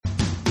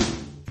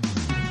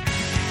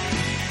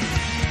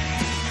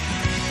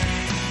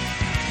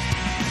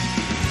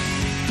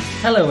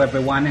Hello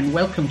everyone and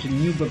welcome to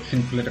New Books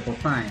in Political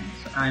Science.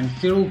 I'm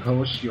Cyril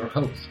Ghosh, your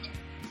host.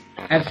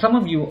 As some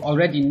of you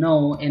already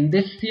know, in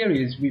this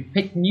series we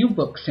pick new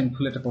books in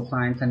political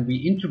science and we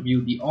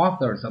interview the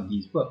authors of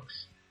these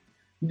books.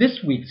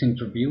 This week's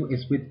interview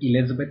is with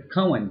Elizabeth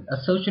Cohen,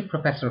 Associate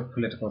Professor of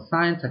Political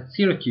Science at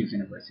Syracuse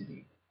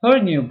University.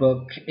 Her new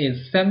book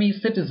is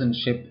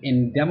Semi-Citizenship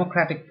in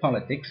Democratic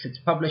Politics. It's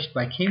published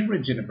by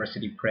Cambridge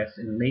University Press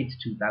in late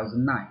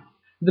 2009.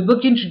 The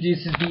book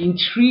introduces the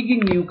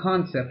intriguing new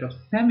concept of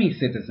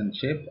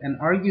semi-citizenship and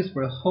argues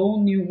for a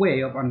whole new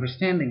way of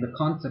understanding the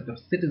concept of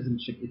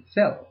citizenship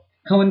itself.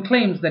 Cohen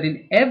claims that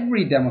in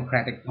every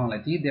democratic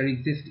polity there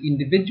exist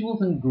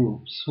individuals and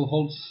groups who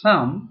hold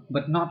some,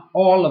 but not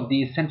all, of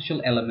the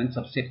essential elements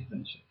of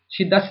citizenship.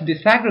 She thus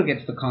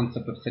disaggregates the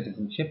concept of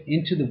citizenship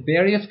into the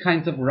various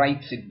kinds of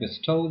rights it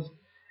bestows,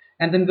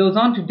 and then goes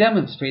on to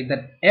demonstrate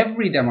that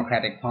every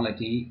democratic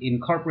polity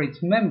incorporates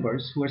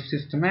members who are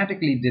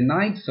systematically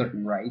denied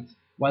certain rights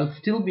while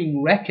still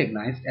being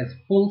recognized as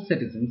full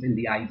citizens in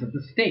the eyes of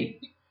the state.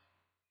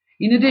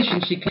 In addition,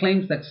 she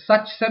claims that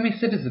such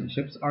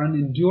semi-citizenships are an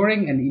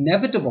enduring and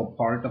inevitable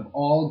part of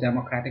all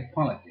democratic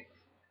politics.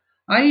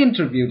 I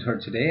interviewed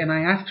her today and I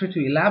asked her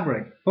to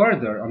elaborate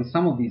further on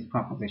some of these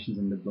propositions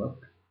in the book.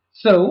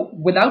 So,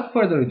 without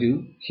further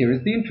ado, here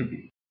is the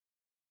interview.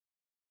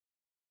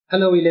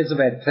 Hello,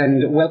 Elizabeth,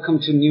 and welcome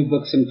to New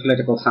Books in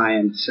Political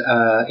Science.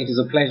 It is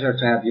a pleasure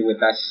to have you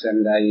with us,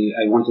 and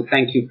I want to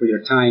thank you for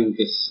your time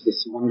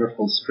this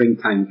wonderful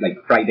springtime, like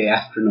Friday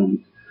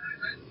afternoon.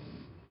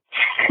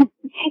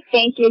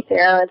 Thank you,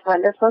 Cyril. It's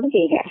wonderful to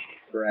be here.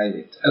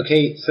 Right.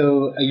 Okay,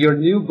 so your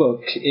new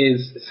book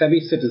is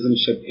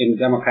Semi-Citizenship in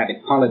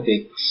Democratic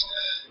Politics,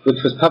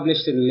 which was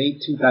published in late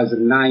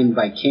 2009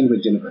 by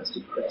Cambridge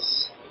University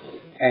Press.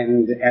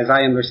 And as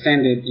I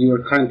understand it, you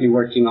are currently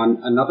working on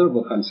another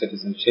book on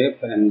citizenship,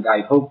 and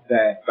I hope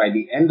that by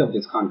the end of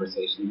this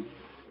conversation,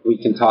 we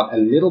can talk a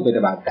little bit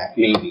about that,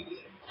 maybe.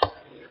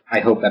 I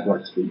hope that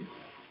works for you.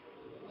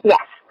 Yes,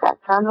 that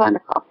sounds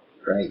wonderful.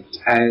 Right.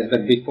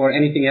 But before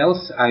anything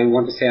else, I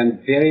want to say I'm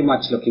very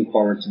much looking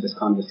forward to this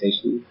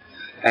conversation.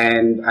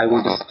 And I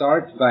want to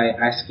start by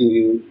asking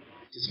you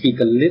to speak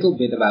a little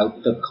bit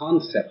about the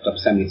concept of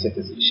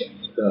semi-citizenship,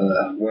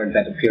 the word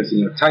that appears in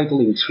your title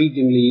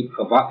intriguingly,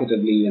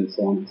 provocatively, and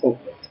so on and so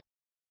forth.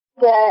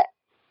 The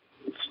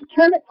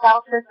term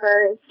itself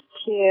refers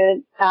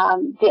to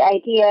the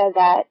idea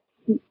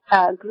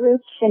that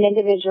groups and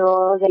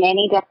individuals in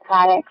any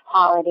democratic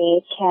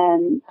polity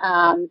can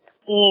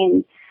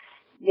gain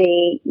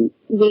the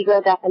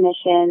legal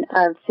definition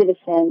of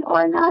citizen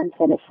or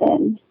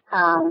non-citizen.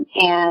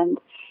 And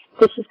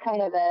this is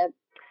kind of a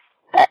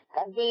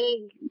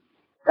vague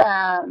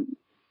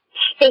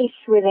space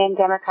within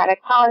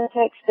democratic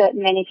politics that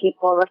many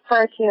people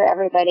refer to.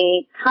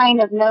 Everybody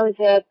kind of knows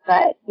it,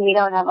 but we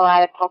don't have a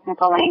lot of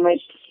technical language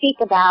to speak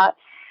about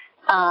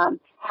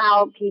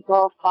how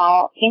people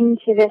fall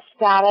into this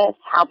status,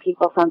 how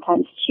people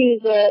sometimes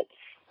choose it,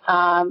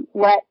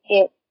 what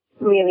it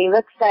really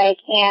looks like,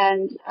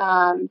 and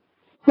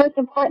most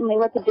importantly,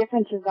 what the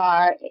differences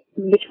are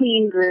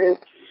between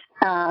groups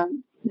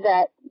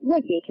that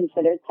would be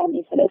considered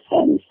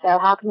semi-citizens. So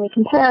how can we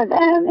compare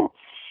them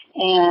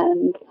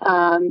and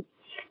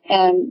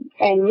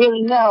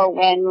really know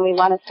when we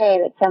want to say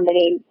that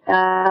somebody is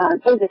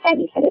a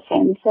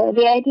semi-citizen. So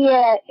the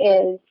idea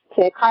is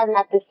to carve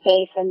out the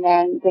space and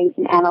then bring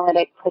some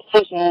analytic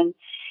precision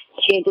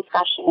to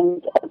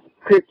discussions of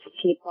groups of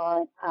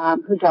people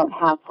who don't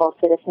have full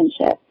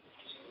citizenship.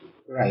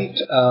 Right.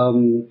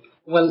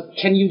 Well,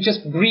 can you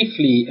just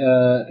briefly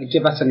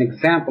give us an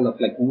example of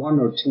like one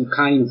or two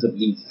kinds of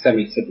these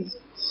semi-citizens?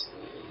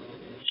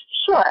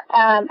 Sure.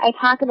 I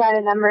talk about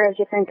a number of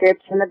different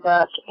groups in the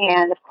book,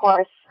 and of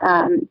course,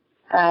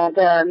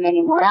 there are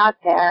many more out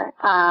there.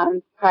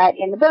 But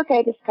in the book,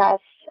 I discuss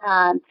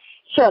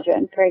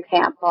children, for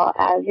example,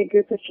 as a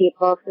group of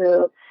people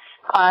who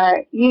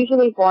are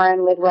usually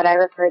born with what I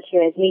refer to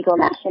as legal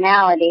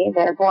nationality.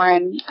 They're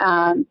born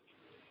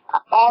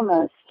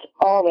almost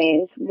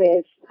always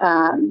with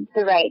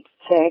the right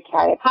to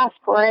carry a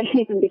passport,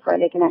 even before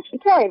they can actually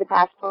carry the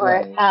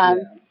passport. Right,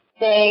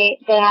 They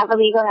have a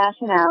legal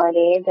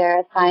nationality.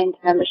 They're assigned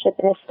to membership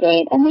in a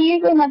state, and they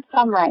usually have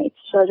some rights.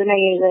 Children are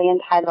usually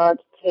entitled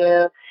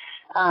to,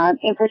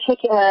 in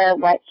particular,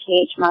 what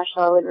T.H.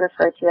 Marshall would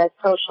refer to as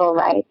social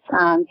rights,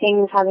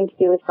 things having to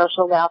do with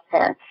social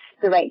welfare,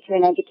 the right to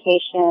an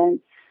education,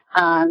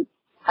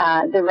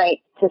 the right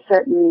to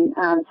certain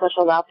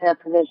social welfare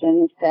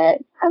provisions that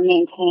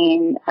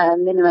maintain a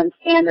minimum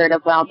standard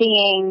of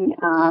well-being,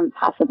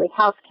 possibly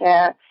health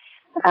care,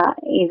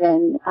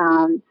 even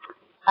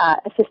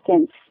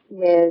assistance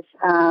with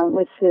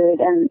food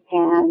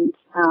and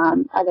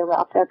other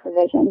welfare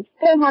provisions.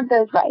 They have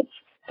those rights.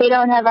 They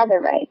don't have other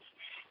rights.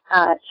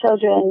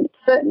 Children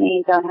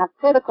certainly don't have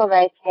political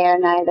rights. They are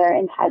neither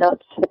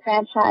entitled to the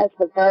franchise,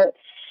 the vote,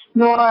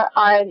 nor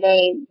are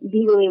they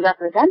legally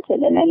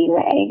represented in any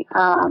way.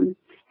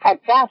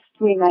 At best,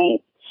 we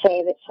might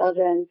say that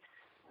children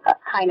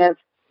kind of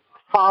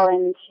fall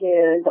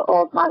into the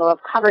old model of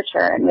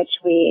coverture in which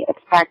we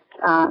expect,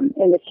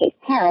 in this case,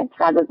 parents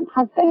rather than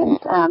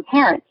husbands,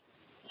 parents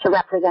to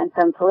represent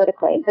them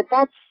politically. But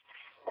that's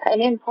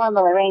an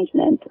informal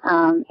arrangement.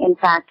 In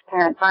fact,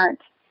 parents aren't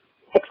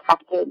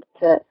expected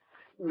to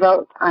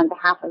vote on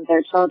behalf of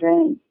their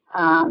children.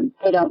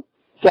 They don't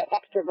get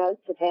extra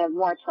votes if they have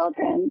more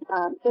children.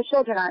 So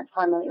children aren't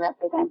formally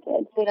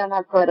represented. They don't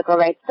have political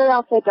rights. They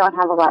also don't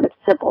have a lot of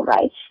civil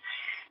rights,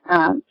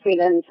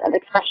 freedoms of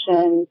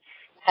expression,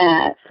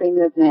 free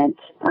movement,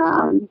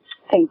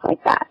 things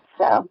like that.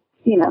 So,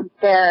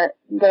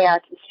 they are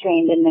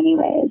constrained in many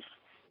ways.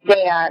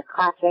 They are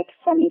classic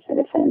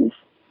semi-citizens.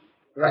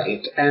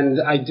 Right, and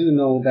I do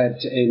know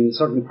that in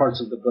certain parts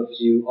of the book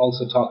you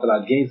also talk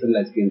about gays and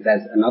lesbians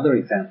as another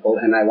example,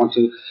 and I want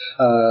to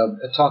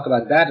talk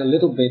about that a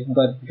little bit,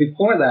 but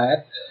before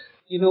that,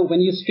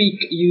 when you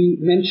speak, you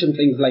mention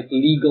things like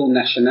legal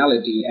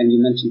nationality, and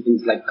you mention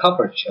things like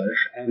coverture,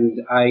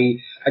 and I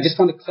just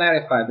want to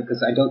clarify,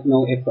 because I don't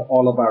know if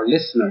all of our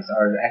listeners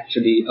are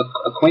actually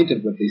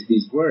acquainted with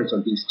these words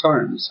or these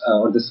terms,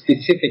 or the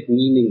specific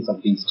meanings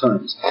of these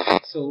terms.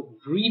 So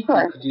briefly,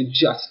 Sure. could you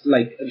just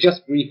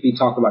briefly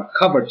talk about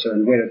coverture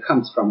and where it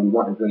comes from and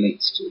what it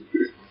relates to?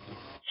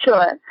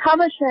 Sure.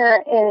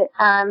 Coverture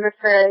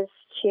refers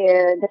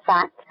to the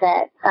fact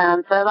that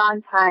for a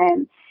long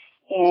time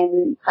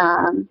in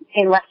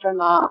Western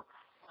law,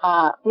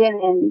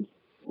 women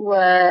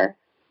were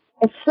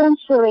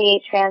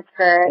essentially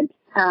transferred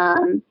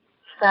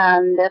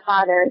from their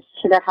fathers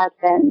to their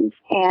husbands,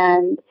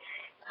 and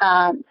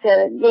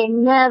so they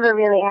never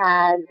really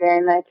had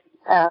very much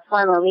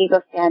formal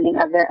legal standing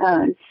of their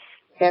own.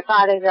 Their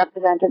fathers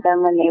represented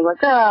them when they were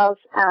girls,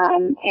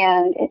 and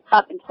it's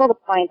up until the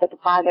point that the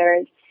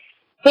fathers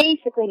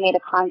basically made a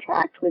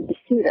contract with the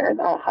suitor,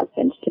 the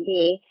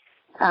husband-to-be,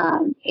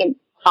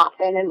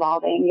 often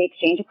involving the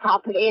exchange of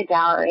property, a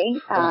dowry,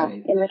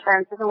 in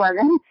return for the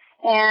woman.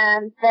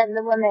 And then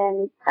the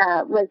woman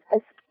was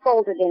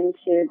folded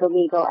into the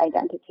legal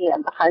identity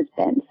of the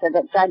husband, so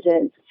that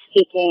judges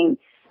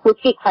would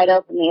speak quite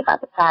openly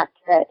about the fact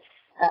that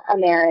a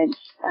marriage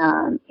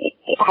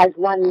it has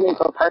one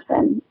legal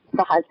person,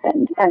 the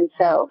husband. And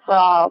so for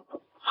all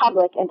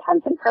public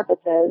intents and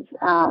purposes,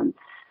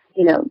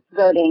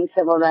 voting,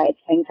 civil rights,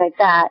 things like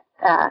that,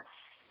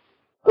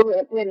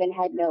 women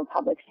had no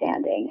public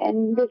standing.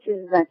 And this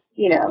is,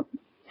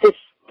 this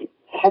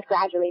has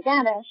gradually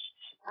vanished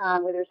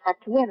with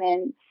respect to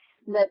women,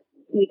 but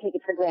we take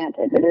it for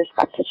granted with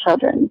respect to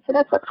children. So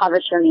that's what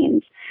coverture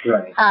means.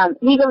 Right.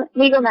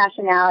 Legal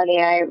nationality,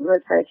 I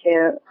refer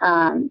to,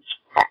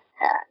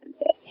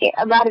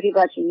 a lot of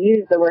people actually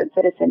use the word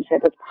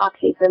citizenship as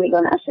proxy for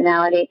legal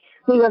nationality.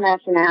 Legal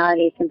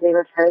nationality simply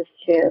refers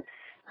to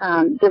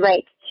the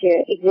right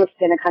to exist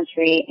in a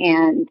country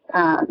and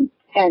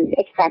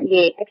expect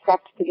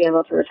to be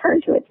able to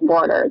return to its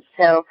borders.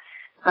 So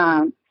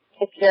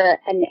if you're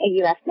a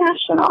U.S.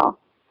 national,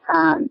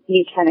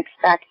 you can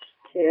expect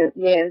to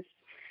live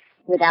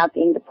without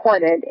being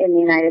deported in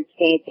the United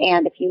States,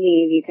 and if you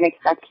leave, you can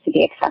expect to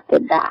be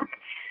accepted back.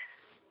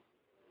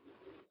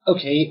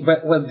 Okay,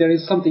 but there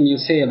is something you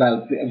say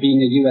about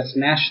being a U.S.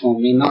 national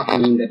may not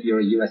mean that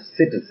you're a U.S.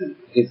 citizen.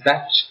 Is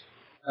that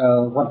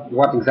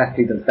what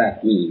exactly does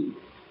that mean?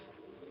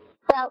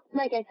 Well,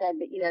 like I said,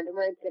 the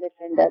word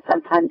citizen does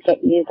sometimes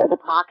get used as a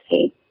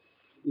proxy.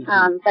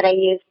 Mm-hmm. But I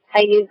use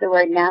the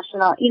word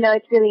national.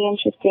 It's really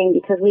interesting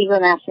because legal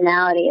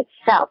nationality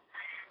itself,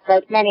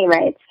 like many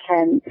rights,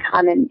 can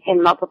come in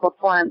multiple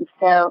forms.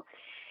 So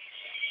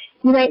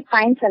you might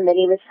find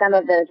somebody with some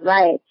of those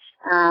rights.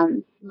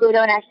 They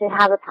don't actually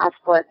have a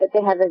passport, but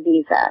they have a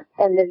visa.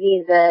 And the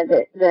visa,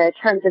 the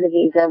terms of the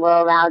visa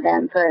will allow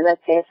them for,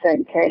 let's say, a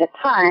certain period of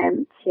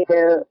time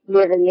to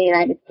live in the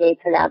United States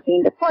without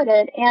being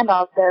deported, and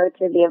also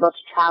to be able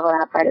to travel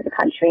outside of the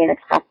country and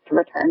expect to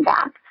return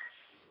back.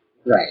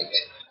 Right.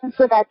 And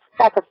so that's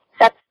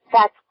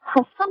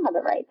some of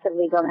the rights of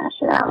legal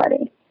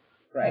nationality.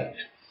 Right.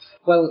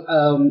 Well,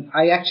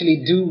 I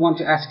actually do want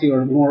to ask you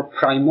a more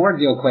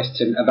primordial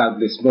question about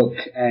this book,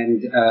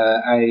 and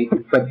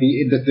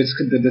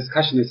the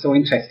discussion is so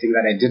interesting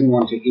that I didn't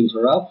want to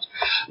interrupt.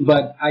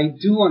 But I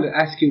do want to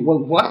ask you, well,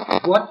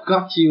 what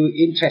got you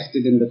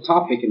interested in the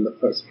topic in the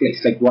first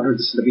place? Like, what are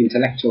the sort of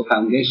intellectual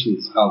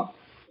foundations of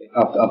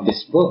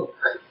this book?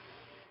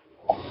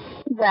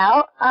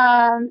 Well,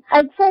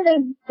 I'd say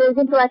there's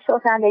intellectual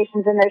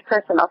foundations and there's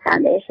personal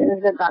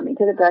foundations that brought me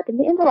to the book. And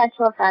the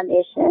intellectual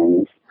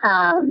foundations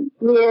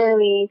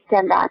really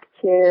stem back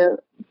to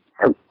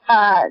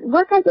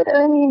work I did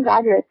early in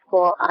graduate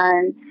school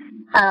on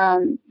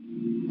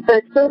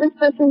both service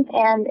persons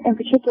and, in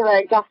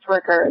particular, guest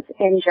workers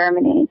in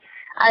Germany.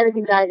 I was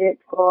in graduate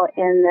school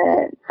in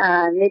the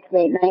mid to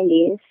late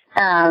 90s.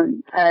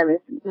 I was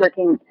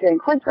doing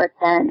coursework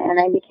then, and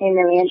I became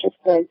really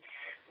interested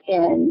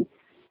in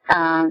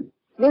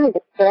really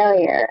the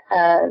failure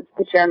of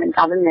the German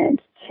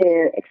government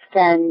to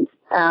extend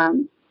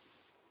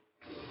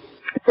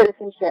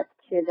citizenship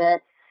to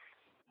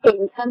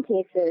in some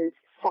cases,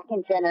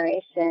 second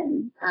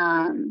generation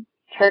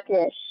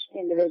Turkish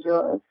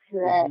individuals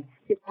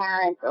whose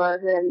parents or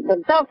who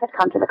themselves had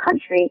come to the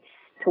country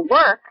to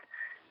work.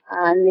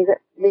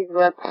 These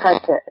were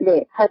parts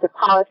of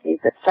policies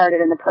that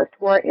started in the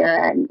post-war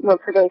era and were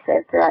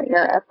pervasive throughout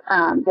Europe.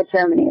 But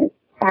Germany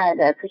had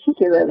a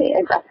particularly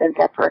aggressive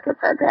guest worker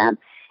program,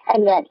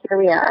 and yet here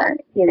we are,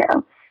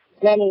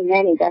 many,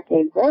 many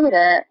decades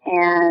later,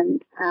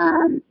 and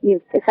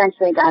you've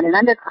essentially got an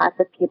underclass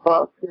of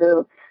people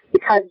who,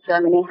 because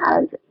Germany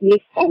has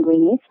jus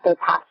sanguinis, they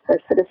pass their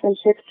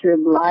citizenship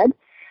through blood.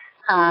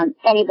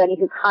 Anybody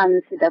who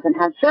comes who doesn't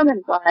have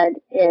German blood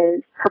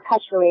is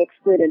perpetually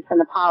excluded from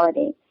the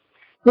polity.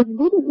 This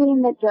didn't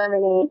mean that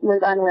Germany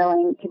was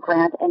unwilling to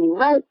grant any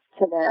rights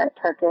to their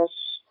Turkish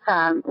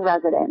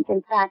residents.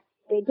 In fact,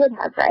 they did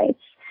have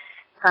rights.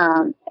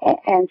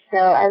 And so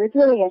I was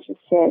really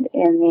interested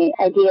in the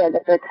idea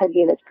that there could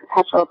be this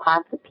perpetual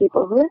class of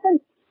people who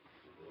isn't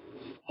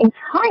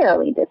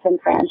entirely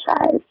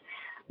disenfranchised,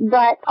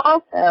 but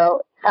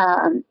also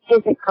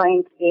isn't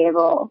going to be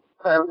able,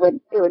 or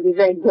it would be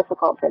very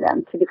difficult for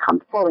them to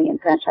become fully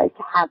enfranchised,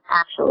 to have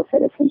actual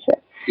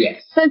citizenship.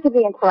 Yes. So to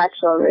the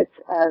intellectual roots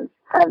of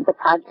the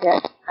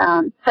project.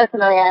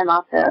 Personally, I am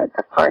also,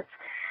 of course,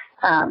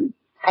 I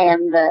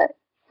am the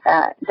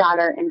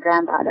daughter and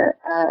granddaughter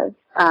of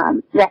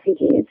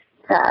refugees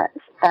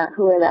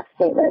who were left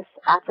stateless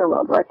after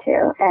World War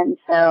II. And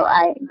so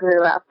I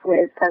grew up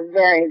with a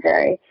very,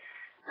 very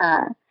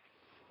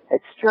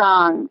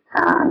strong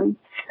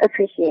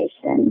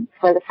appreciation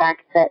for the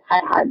fact that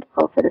I had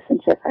full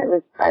citizenship. I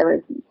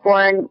was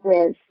born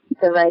with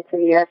the rights of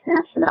a U.S.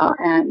 national,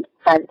 and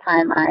by the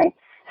time I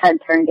had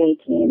turned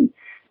 18,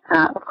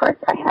 of course,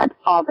 I had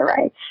all the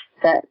rights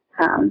that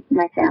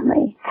my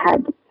family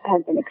had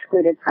been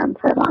excluded from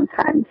for a long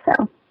time.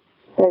 So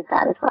there's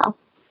that as well.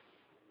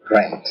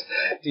 Right.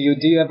 Do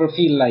you ever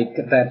feel like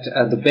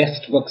that the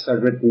best books are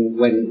written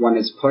when one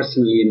is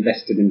personally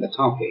invested in the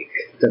topic?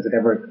 Does it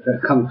ever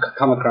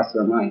come across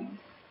your mind?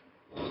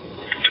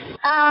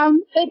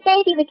 It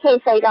may be the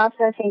case. I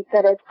also think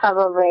that it's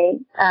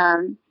probably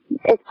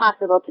it's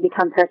possible to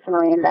become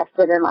personally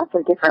invested in lots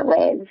of different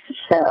ways.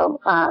 So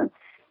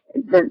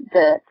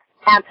the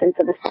absence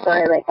of a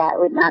story like that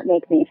would not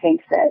make me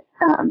think that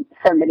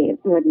somebody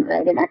wouldn't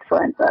write an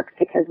excellent book,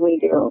 because we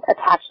do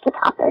attach to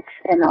topics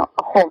in a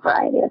whole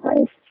variety of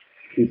ways.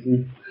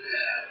 Mm-hmm.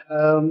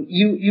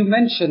 You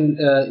mentioned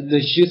the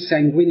jus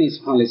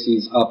sanguinis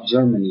policies of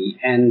Germany,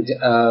 and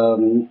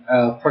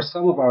for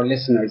some of our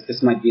listeners,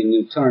 this might be a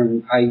new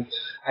term.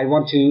 I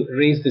want to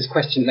raise this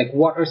question, like,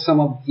 what are some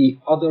of the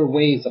other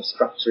ways of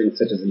structuring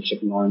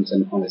citizenship norms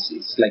and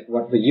policies? Like,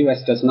 what the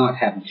U.S. does not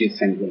have jus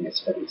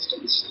sanguinis, for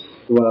instance.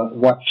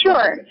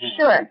 Sure.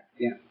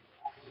 Yeah.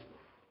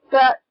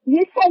 The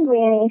jus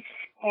sanguinis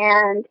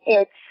and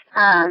its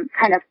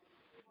kind of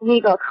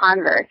legal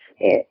converse,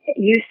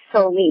 jus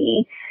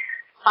soli,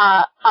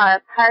 are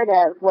part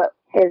of what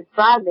is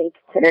broadly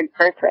considered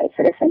birthright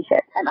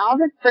citizenship. And all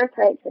that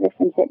birthright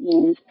citizenship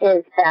means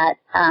is that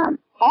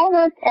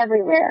almost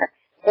everywhere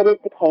it is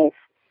the case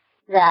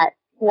that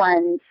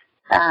one's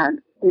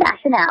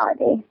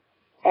nationality,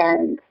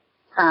 and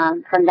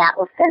from that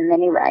will stem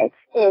many rights,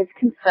 is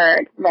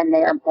conferred when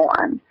they are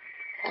born.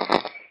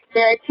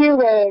 There are two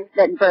ways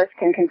that birth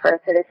can confer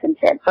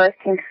citizenship. Birth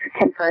can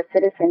confer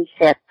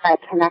citizenship by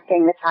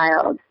connecting the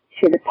child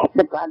to the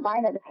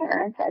bloodline of the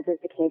parents, as is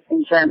the case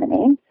in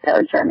Germany.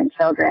 So German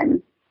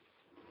children,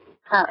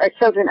 or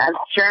children of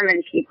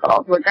German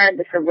people,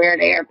 regardless of where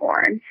they are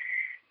born,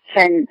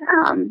 can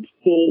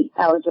be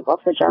eligible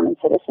for German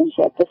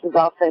citizenship. This is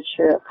also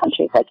true of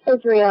countries like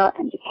Israel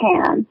and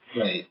Japan.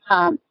 Right.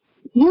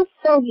 Jus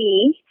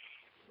soli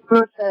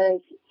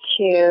refers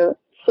to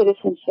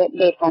citizenship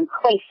based on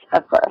place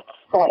of birth,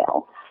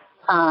 soil.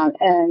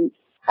 And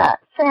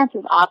France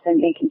has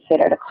often been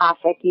considered a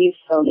classic jus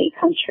soli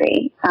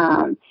country.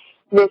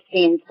 This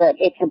means that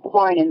if you're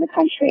born in the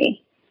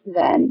country,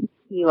 then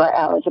you are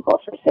eligible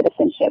for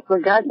citizenship,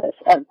 regardless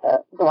of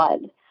the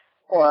blood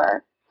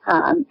or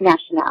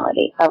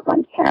nationality of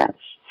one's parents.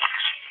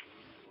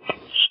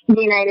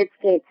 The United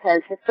States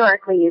has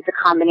historically used a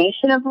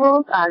combination of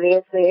rules.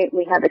 Obviously,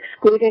 we have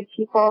excluded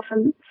people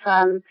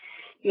from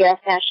U.S.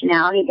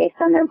 nationality based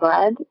on their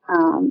blood,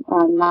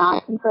 or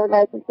not conferred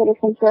rights of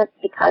citizenship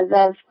because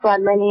of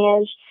blood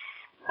lineage.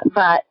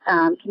 But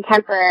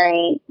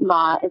contemporary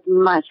law is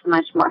much,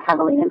 much more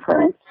heavily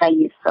influenced by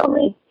jus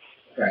soli.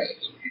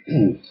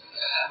 Right.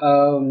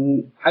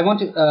 I want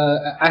to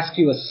ask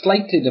you a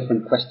slightly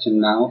different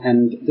question now,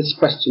 and this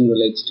question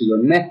relates to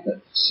your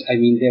methods. I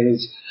mean, there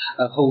is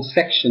a whole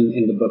section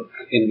in the book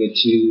in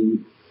which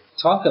you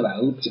talk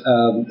about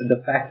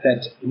the fact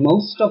that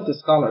most of the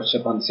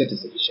scholarship on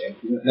citizenship,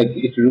 like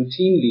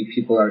routinely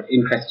people are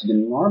interested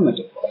in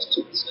normative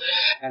questions,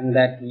 and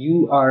that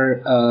you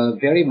are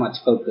very much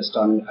focused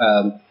on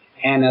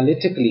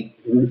analytically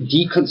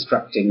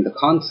deconstructing the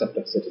concept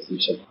of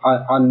citizenship,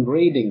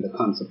 ungrading the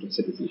concept of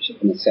citizenship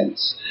in a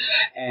sense.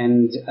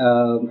 And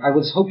I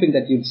was hoping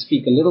that you'd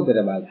speak a little bit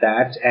about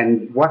that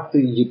and what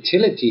the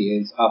utility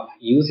is of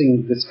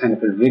using this kind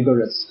of a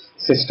rigorous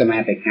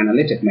systematic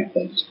analytic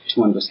method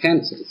to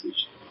understand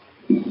citizenship.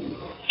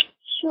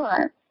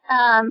 Sure.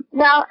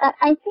 Well,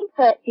 I think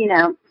that,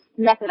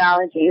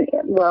 methodology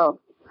will,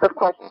 of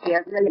course, be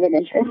of limited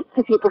interest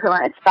to people who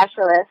aren't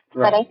specialists.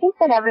 Right. But I think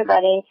that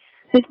everybody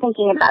who's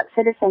thinking about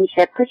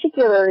citizenship,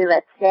 particularly,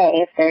 let's say,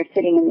 if they're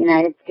sitting in the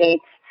United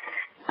States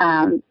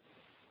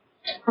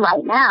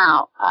right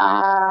now,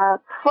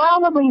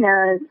 probably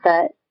knows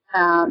that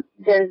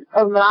there's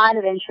a lot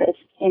of interest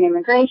in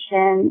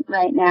immigration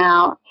right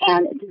now,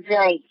 and it's a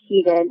very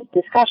heated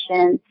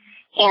discussion.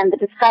 And the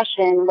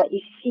discussion, what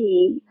you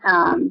see,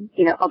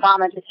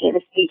 Obama just gave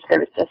a speech. There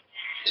was just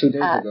 2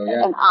 days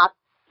ago,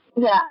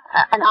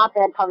 an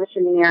op-ed published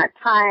in the New York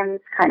Times,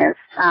 kind of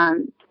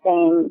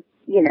saying,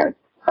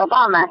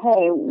 Obama,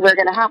 hey, we're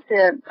going to have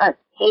to,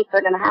 states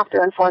are going to have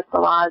to enforce the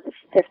laws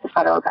if the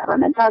federal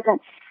government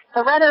doesn't.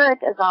 The rhetoric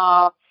is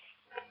all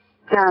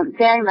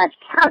very much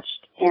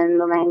couched in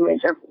the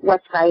language of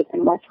what's right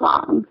and what's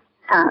wrong.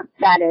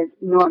 That is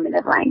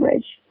normative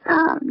language.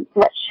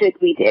 What should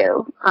we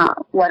do?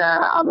 What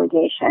are our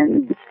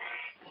obligations?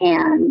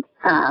 And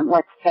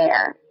what's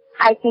fair?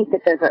 I think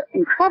that those are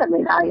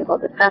incredibly valuable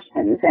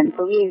discussions, and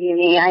believe you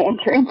me, I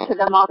enter into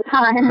them all the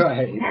time.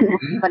 Right.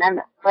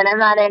 when I'm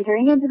not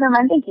entering into them,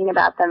 I'm thinking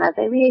about them as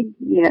I read,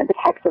 the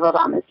text of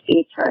Obama's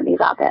speech or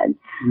these op-eds.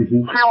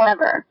 Mm-hmm.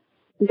 However,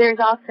 there's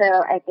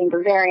also, I think,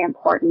 a very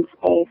important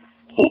space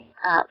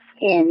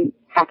in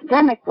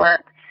academic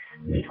work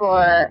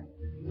for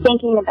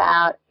thinking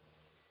about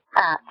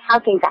how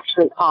things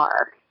actually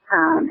are,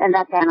 and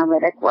that's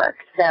analytic work.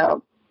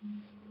 So,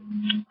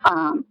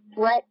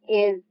 what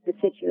is the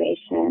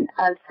situation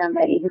of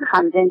somebody who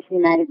comes into the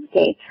United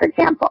States, for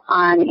example,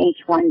 on an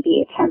H-1B,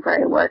 a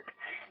temporary work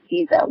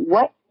visa?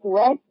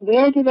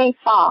 Where do they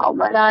fall?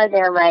 What are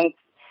their rights?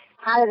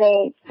 How do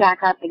they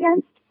stack up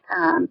against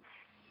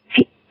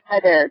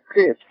other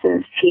groups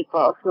of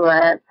people who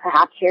are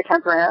perhaps here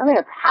temporarily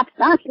or perhaps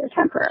not here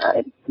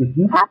temporarily,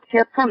 perhaps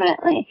here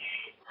permanently?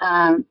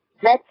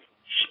 Let's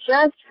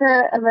just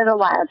for a little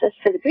while, just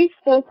for the brief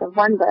space of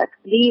one book,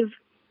 leave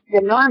the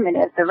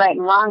normative, the right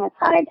and wrong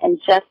aside, and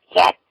just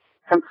get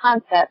some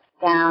concepts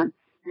down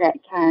that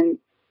can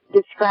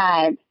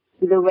describe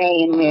the way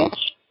in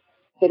which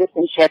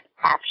citizenship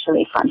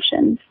actually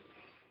functions.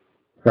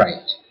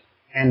 Right.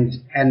 And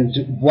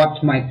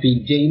what might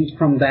be gained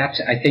from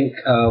that? I think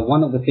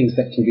one of the things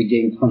that can be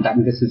gained from that,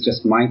 and this is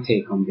just my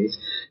take on this,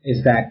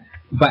 is that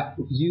but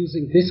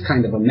using this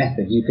kind of a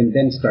method, you can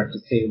then start to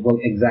say, well,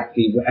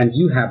 exactly, and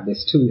you have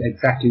this too,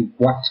 exactly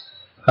what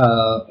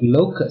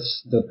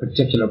locus the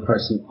particular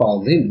person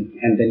falls in,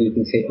 and then you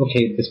can say,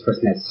 okay, this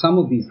person has some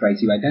of these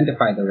rights, you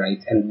identify the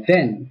rights, and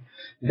then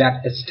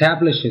that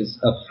establishes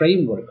a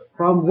framework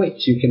from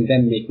which you can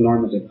then make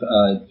normative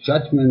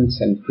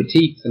judgments and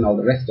critiques and all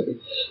the rest of it.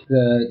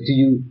 Do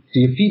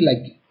you feel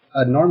like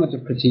a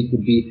normative critique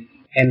would be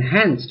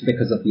enhanced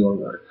because of your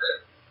work?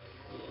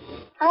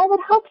 I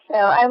would hope so.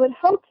 I would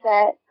hope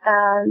that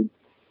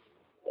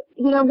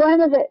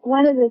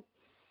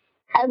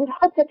I would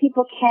hope that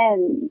people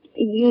can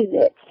use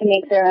it to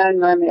make their own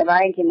normative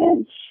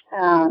arguments.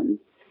 One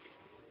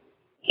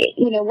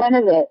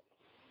of the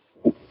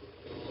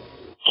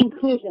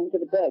conclusions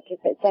of the book is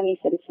that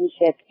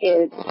semi-citizenship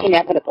is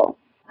inevitable.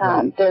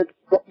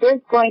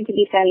 There's going to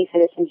be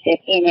semi-citizenship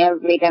in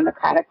every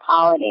democratic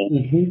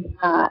polity.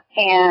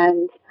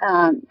 And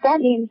that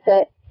means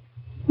that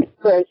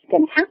there's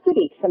going to have to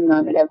be some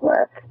normative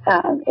work.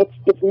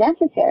 It's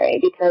necessary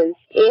because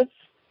if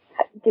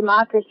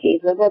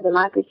liberal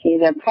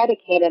democracies are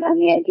predicated on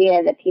the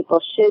idea that people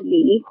should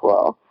be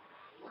equal,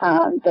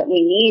 that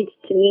we need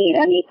to meet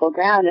on equal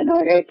ground in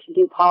order to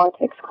do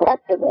politics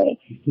collectively,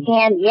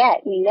 and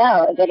yet we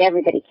know that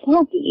everybody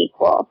can't be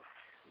equal,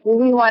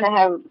 we want to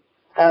have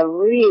a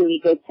really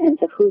good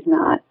sense of who's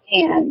not,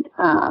 and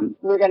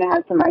we're going to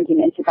have some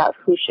arguments about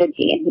who should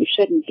be and who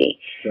shouldn't be.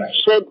 Right.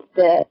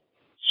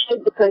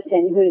 Should the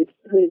person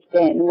who's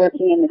been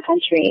working in the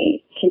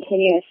country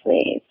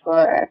continuously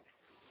for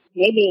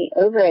maybe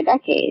over a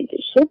decade,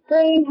 should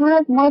they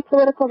have more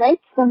political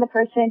rights than the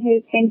person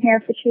who's been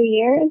here for 2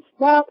 years?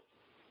 Well,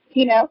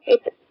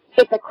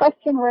 it's a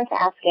question worth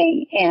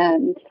asking,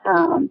 and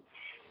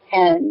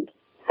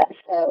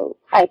so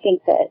I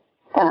think that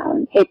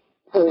it's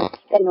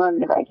a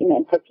normative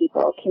argument that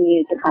people can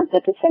use the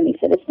concept of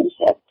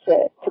semi-citizenship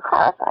to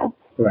clarify.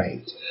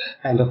 Right.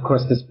 And of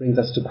course this brings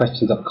us to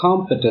questions of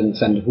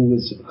competence and who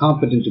is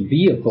competent to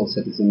be a full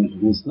citizen and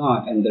who's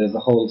not. And there's a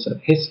whole sort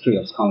of history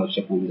of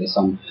scholarship on this,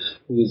 on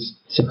who is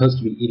supposed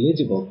to be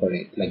eligible for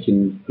it. Like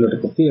in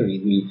political theory,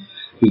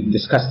 we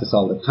discuss this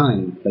all the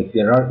time. Like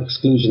there are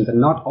exclusions,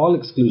 and not all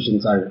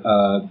exclusions are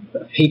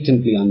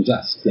patently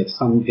unjust. Like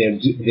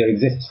there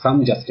exist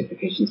some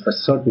justifications for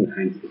certain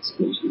kinds of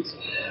exclusions,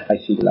 I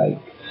feel like.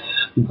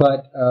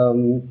 But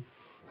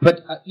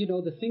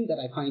the thing that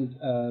I find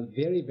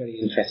very, very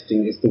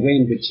interesting is the way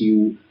in which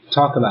you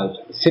talk about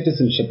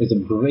citizenship as a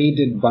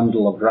graded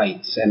bundle of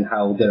rights and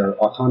how there are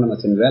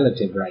autonomous and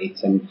relative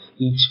rights, and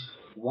each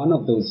one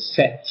of those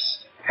sets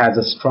has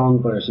a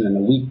strong version and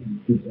a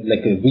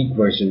weak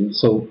version.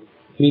 So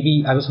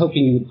Maybe I was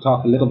hoping you would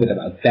talk a little bit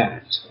about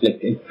that.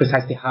 Like,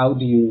 precisely how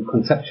do you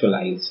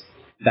conceptualize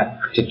that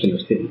particular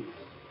thing?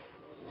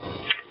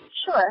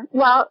 Sure.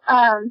 Well,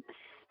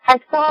 I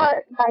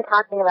start by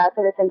talking about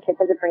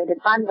citizenship as a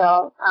braided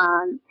bundle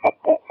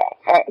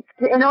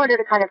in order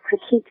to kind of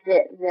critique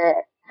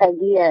the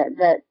idea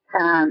that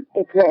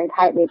it's very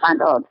tightly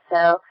bundled.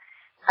 So,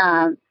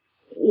 I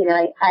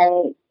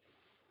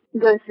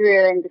go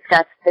through and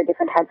discuss the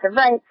different types of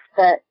rights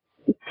that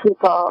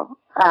people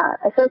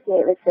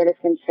associate with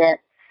citizenship,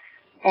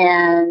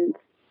 and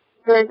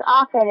there's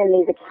often in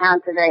these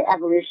accounts a very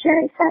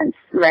evolutionary sense,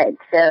 right?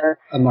 So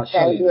the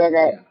idea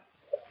that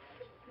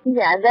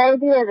the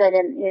idea that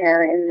in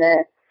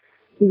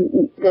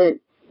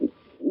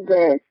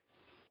the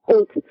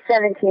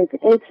 17th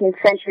and 18th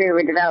century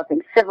we're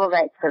developing civil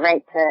rights, the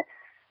right to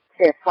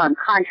form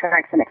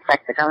contracts and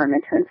expect the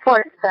government to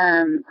enforce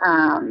them,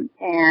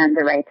 and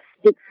the right to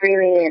speak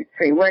freely and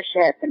free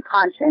worship and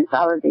conscience,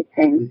 all of these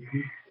things. Mm-hmm.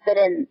 But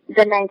in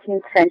the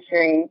 19th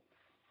century,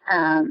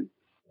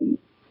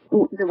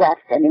 the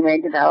West anyway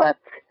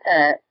developed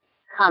a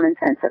common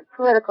sense of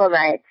political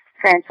rights,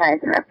 franchise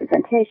and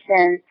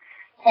representation,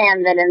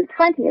 and then in the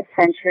 20th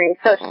century,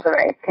 social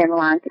rights came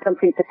along to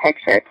complete the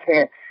picture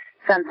to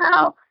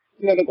somehow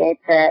mitigate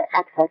the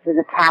excesses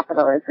of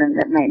capitalism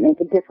that might make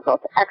it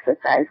difficult to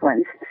exercise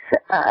one's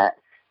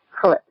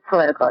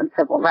political and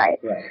civil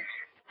rights. Right.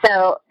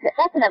 So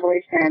that's an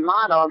evolutionary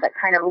model that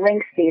kind of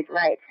links these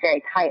rights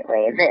very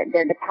tightly.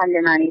 They're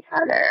dependent on each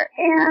other,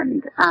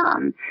 and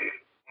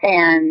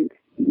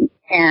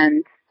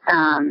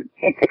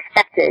it's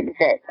expected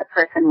that a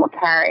person will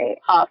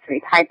carry all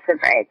three types of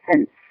rights.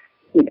 And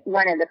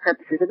one of the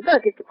purposes of the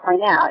book is to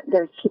point out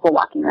there's people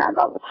walking around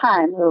all the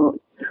time who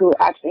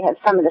actually have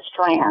some of the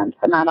strands,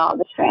 but not all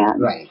the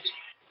strands. Right.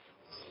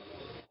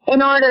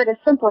 In order to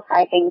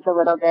simplify things a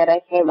little bit,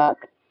 I say,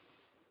 look,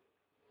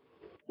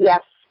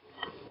 yes,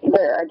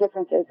 there are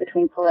differences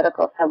between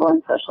political, civil,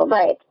 and social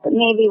rights, but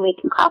maybe we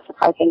can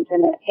classify things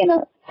in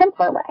a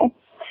simpler way,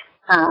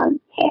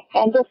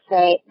 and just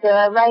say there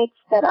are rights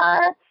that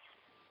are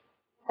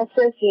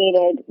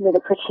associated with a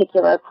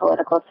particular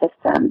political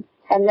system,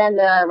 and then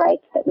there are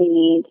rights that we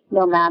need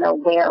no matter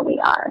where we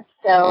are.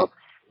 So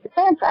the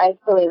franchise,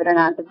 believe it or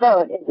not, the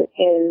vote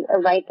is a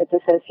right that's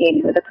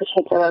associated with a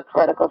particular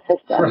political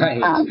system. Right.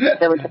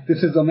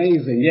 This is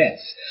amazing, yes.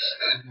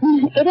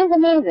 It is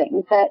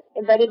amazing, but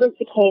it is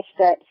the case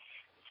that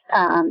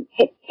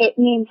it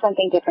means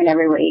something different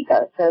everywhere you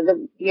go. So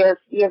your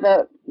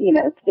vote,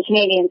 the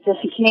Canadian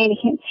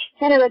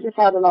Canada just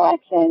held an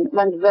election.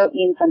 One's vote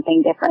means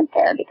something different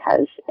there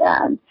because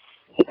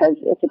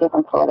it's a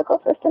different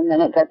political system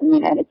than it does in the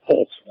United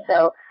States.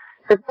 So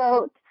the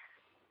vote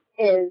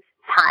is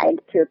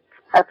tied to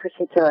a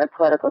particular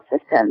political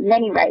system.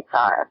 Many rights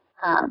are,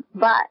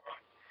 but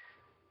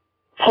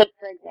take,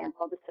 for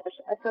example,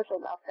 a social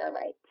welfare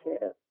right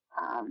to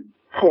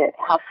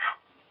health,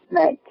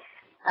 right?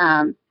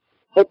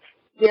 It's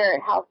your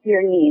health,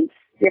 your needs,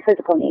 your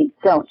physical needs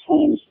don't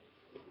change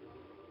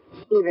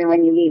even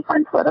when you leave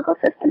one political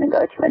system and go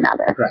to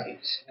another.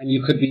 Right, and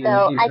you could be. So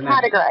I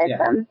categorize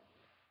them.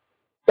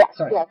 Yes,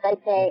 Sorry. yes. I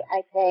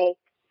say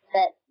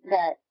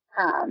that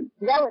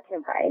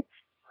relative rights,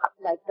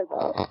 like the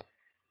vote,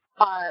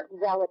 are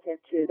relative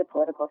to the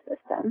political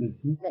system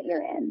that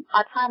you're in.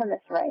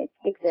 Autonomous rights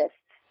exist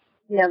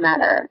no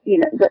matter,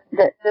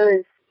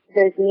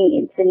 those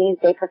needs, the needs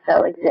they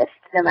fulfill exist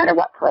no matter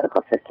what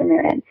political system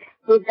you're in.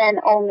 We've then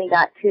only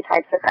got two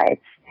types of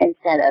rights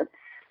instead of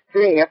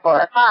 3 or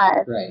 4 or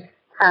 5. Right.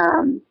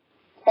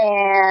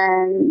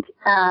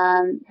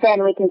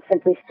 Then we can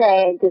simply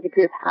say, does a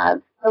group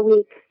have a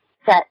weak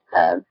set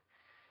of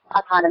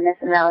autonomous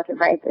and relative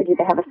rights, or do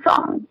they have a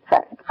strong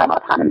set of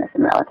autonomous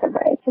and relative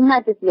rights? And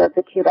that just yields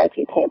a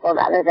 2-by-2 table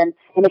rather than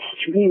an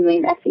extremely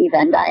messy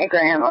Venn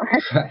diagram or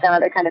some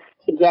other kind of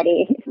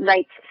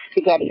rights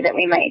spaghetti that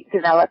we might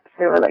develop if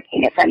we were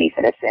looking at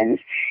semi-citizens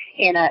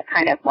in a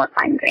kind of more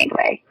fine-grained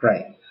way.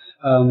 Right.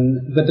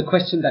 But the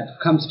question that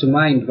comes to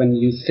mind when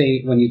you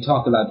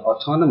talk about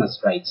autonomous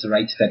rights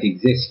that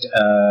exist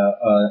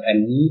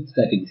and needs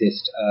that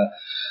exist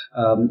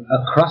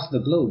across the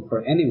globe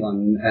for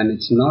anyone, and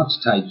it's not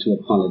tied to a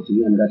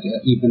polity, and that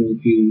even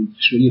if you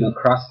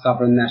cross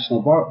sovereign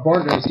national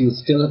borders, you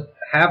still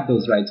have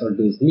those rights or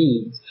those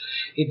needs.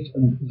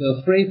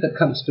 The phrase that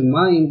comes to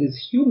mind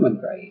is human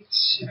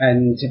rights.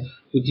 And do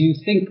you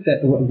think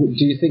that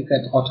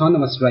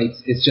autonomous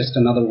rights is just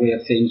another way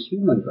of saying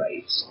human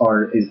rights,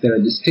 or is there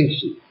a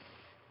distinction?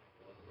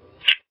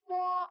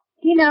 Well,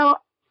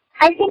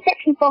 I think that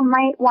people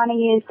might want to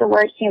use the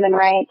word human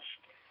rights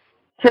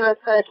to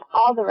refer to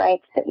all the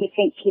rights that we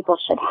think people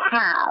should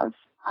have,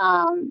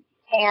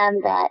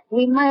 and that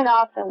we might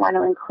also want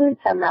to include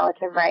some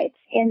relative rights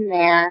in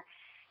there.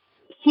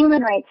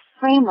 Human rights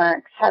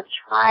frameworks have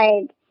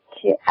tried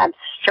to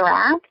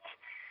abstract,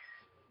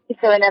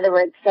 so in other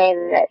words, say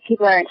that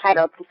people are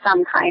entitled to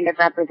some kind of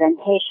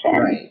representation.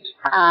 Right.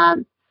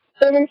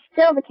 It is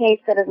still the case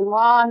that as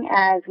long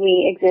as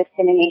we exist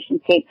in a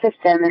nation-state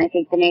system, and I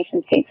think the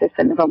nation-state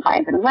system is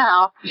alive and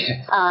well,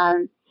 yes.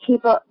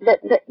 people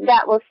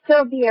that will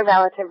still be a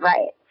relative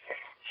right.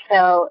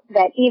 So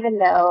that even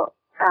though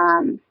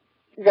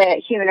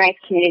the human rights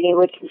community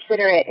would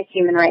consider it a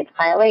human rights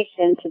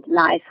violation to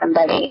deny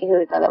somebody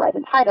who is otherwise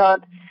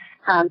entitled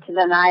to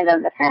deny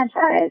them the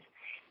franchise,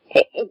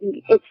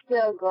 it's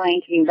still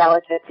going to be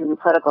relative to the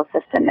political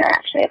system they're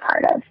actually a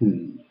part of.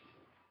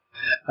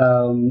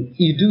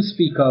 You do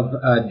speak of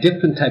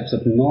different types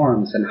of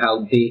norms and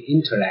how they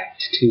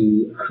interact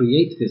to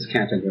create this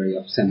category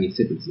of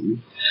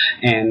semi-citizen.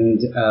 And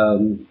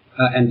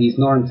these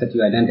norms that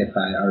you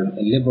identify are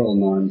liberal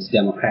norms,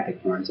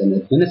 democratic norms, and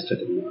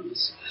administrative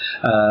norms.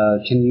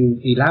 Can you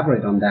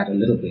elaborate on that a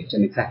little bit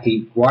and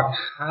exactly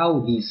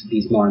how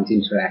these norms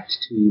interact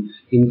to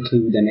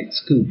include and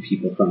exclude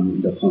people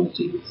from the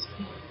polities?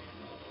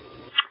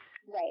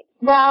 Right.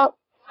 Well,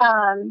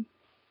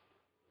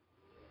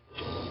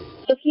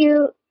 if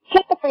you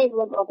take the phrase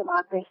liberal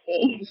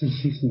democracy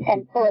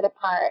and pull it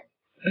apart,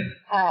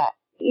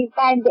 you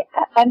find the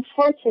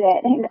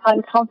unfortunate and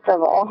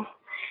uncomfortable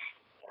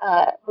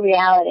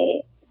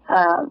reality,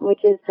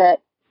 which is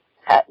that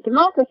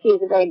democracy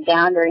is a very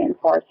boundary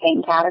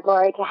enforcing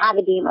category. To have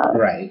a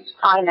demos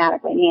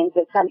automatically means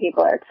that some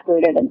people are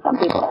excluded and some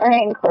people are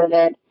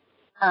included.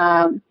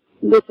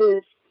 This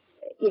is,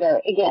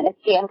 again,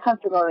 it's the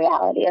uncomfortable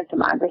reality of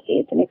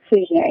democracy. It's an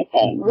exclusionary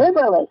thing.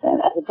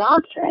 Liberalism as a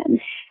doctrine,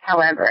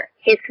 however,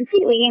 is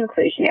completely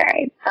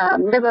inclusionary.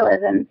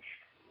 Liberalism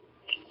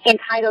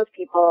entitles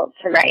people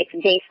to rights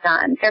based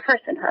on their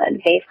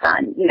personhood, based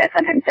on,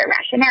 sometimes their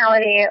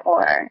rationality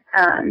or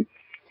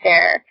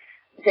their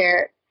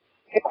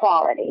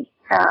equality.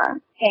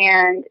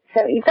 And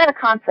so you've got a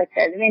conflict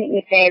there. The minute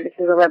you say this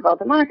is a liberal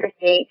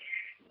democracy,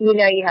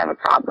 you have a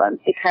problem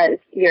because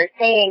you're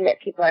saying that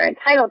people are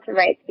entitled to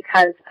rights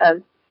because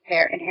of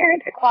their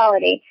inherent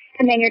equality,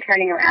 and then you're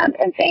turning around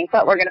and saying,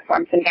 but we're going to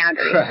form some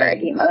boundaries for our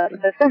demos.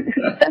 So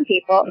some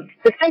people,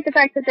 despite the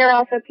fact that they're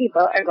also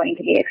people, are going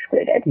to be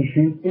excluded.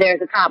 Mm-hmm.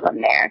 There's a problem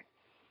there.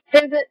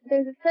 There's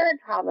a third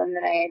problem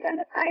that I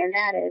identify, and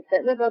that is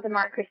that liberal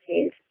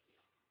democracies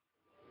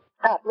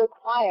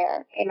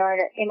require, in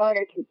order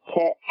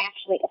to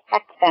actually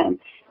affect them,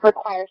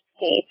 require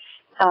states.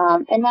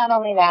 And not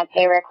only that,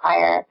 they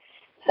require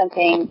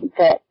something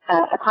that,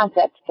 a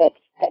concept that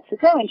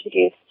Foucault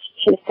introduced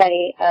to the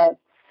study of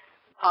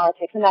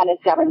politics, and that is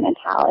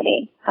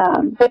governmentality.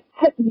 But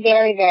put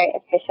very, very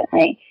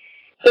efficiently,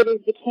 it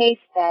is the case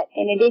that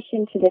in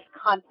addition to this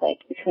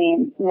conflict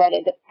between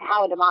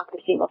how a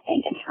democracy will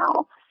think and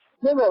how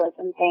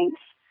liberalism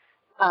thinks,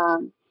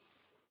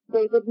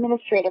 there's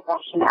administrative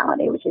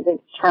rationality, which is a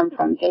term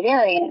from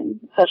Weberian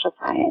social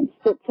science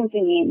that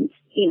simply means,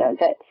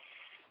 that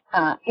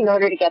in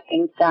order to get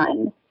things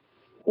done,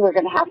 we're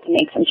going to have to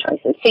make some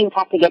choices. Things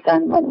have to get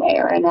done one way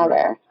or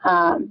another.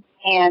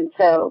 And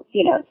so,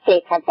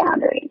 states have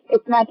boundaries.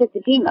 It's not just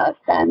the demos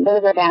then.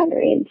 Those are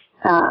boundaries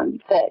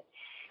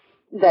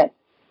that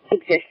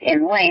exist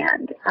in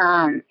land.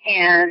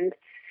 And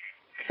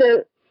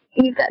so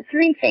you've got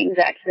three things,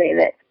 actually,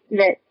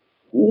 that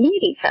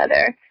need each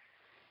other.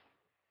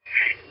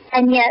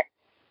 And yet,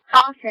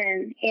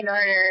 often, in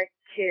order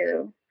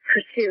to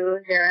pursue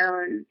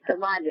the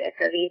logic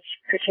of each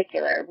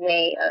particular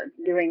way of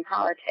doing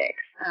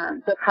politics,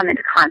 they'll come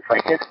into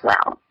conflict as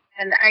well.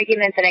 And the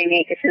argument that I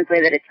make is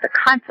simply that it's the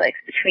conflicts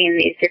between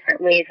these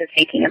different ways of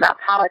thinking about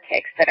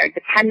politics that are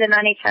dependent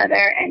on each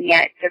other and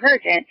yet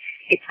divergent.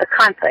 It's the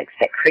conflicts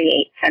that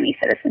create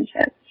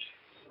semi-citizenship.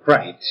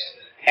 Right.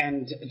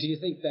 And do you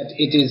think that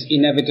it is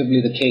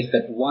inevitably the case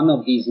that one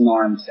of these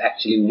norms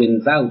actually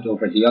wins out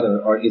over the other,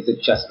 or is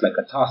it just like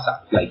a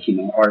toss-up,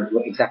 or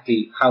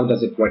exactly how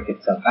does it work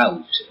itself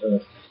out?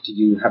 Do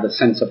you have a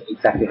sense of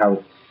exactly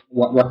how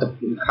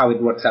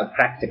it works out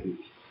practically?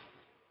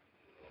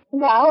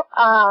 Well,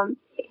 ad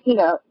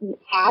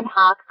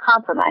hoc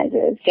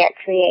compromises get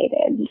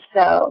created.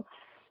 So,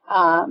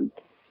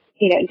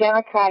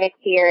 democratic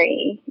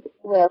theory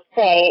will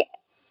say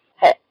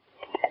that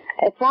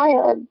a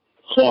child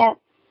can't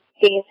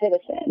be a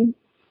citizen,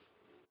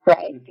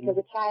 right? Mm-hmm. Because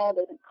a child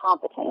isn't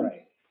competent.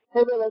 Right.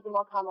 Liberalism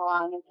will come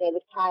along and say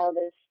the child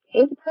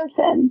is a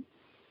person.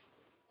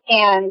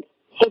 And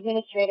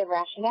administrative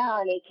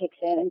rationality kicks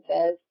in and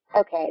says,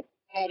 okay,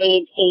 at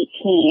age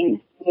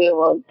 18, we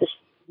will just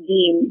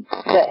deem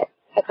that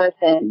a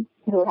person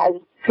who has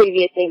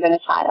previously been a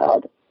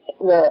child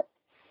will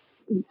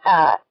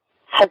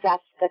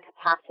possess the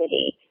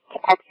capacity to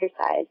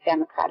exercise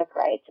democratic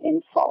rights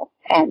in full,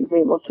 and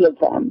we will give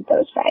them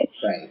those rights.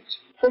 Right.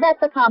 So that's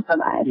a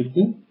compromise.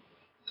 Mm-hmm.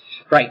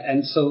 Right,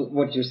 and so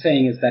what you're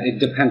saying is that it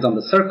depends on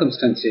the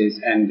circumstances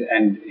and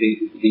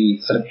the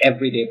sort of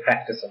everyday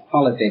practice of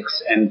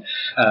politics, and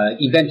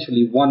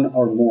eventually one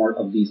or more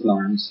of these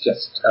norms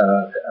just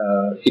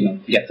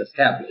gets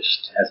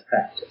established as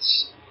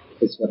practice.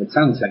 Is what it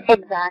sounds like.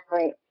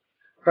 Exactly.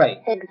 Right.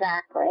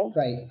 Exactly.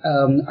 Right.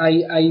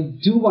 I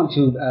do want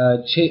to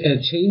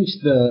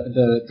change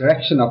the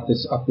direction of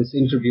this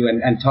interview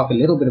and talk a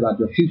little bit about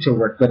your future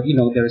work. But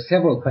there are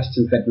several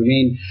questions that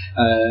remain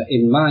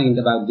in mind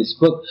about this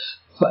book.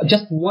 But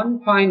just one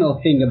final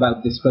thing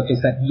about this book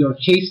is that your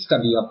case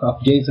study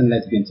of gays and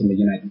lesbians in the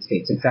United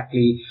States,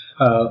 exactly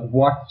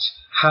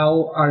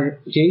how are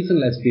gays and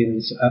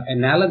lesbians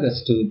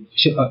analogous to,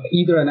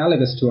 either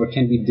analogous to or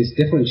can be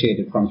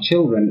differentiated from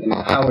children, and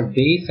how are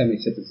they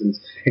semi-citizens,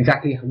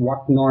 exactly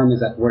what norm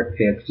is at work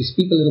there? Could you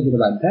speak a little bit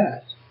about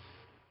that?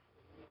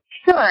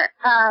 Sure.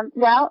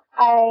 Well,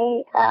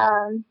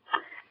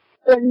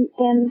 in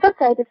the book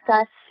I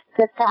discuss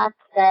the fact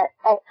that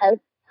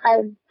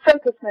I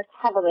focus most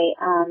heavily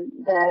on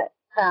the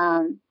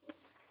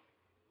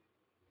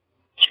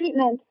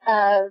treatment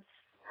of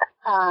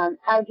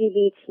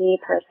LGBT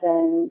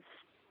persons'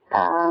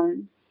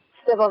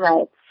 civil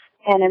rights,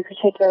 and in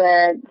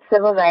particular,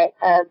 civil right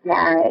of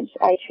marriage.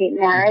 I treat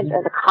marriage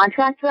as a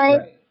contract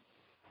right,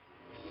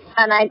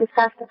 and I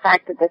discuss the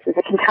fact that this is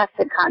a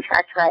contested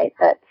contract right,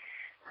 that,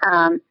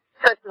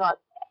 first of all,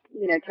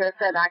 to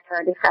refer back to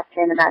our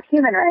discussion about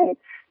human rights,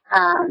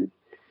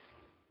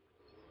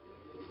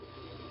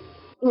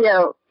 it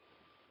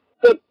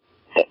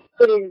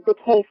is the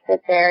case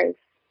that there's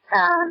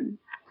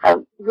a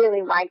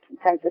really wide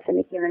consensus in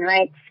the human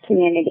rights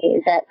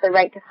community that the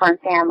right to form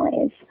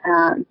families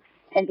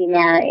and be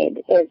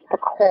married is a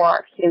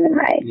core human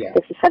right. Yeah.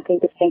 This is something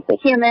distinctly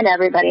human.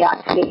 Everybody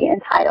ought to be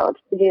entitled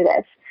to do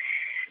this.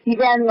 You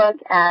then look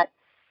at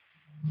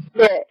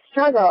the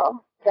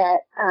struggle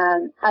that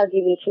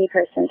LGBT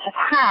persons have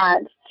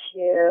had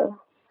to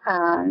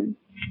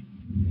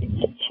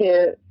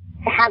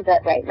have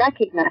that right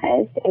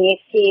recognized, and you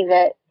see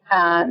that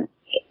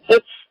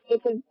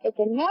it's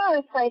a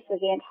narrow slice of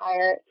the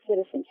entire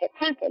citizenship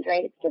package,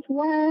 right? It's just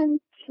one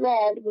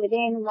thread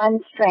within one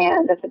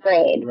strand of the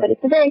braid, but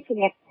it's a very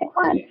significant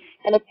one,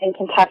 and it's been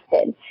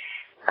contested.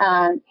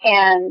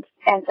 And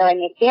so I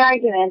make the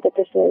argument that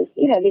this is,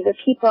 these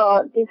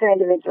are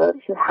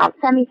individuals who have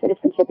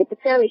semi-citizenship. It's a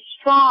fairly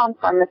strong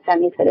form of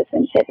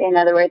semi-citizenship. In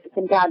other words, it's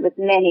endowed with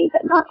many,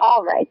 but not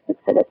all rights of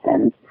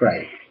citizens.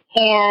 Right.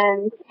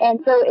 And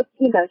so it's,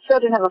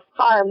 children have a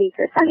far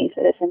weaker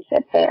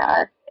semi-citizenship.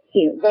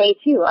 They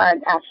too are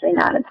actually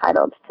not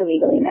entitled to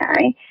legally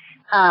marry.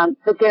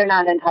 But they're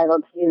not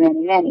entitled to do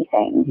many, many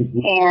things.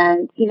 Mm-hmm.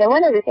 And,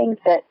 one of the things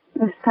that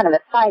was kind of a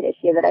side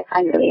issue that I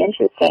find really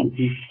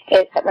interesting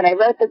is that when I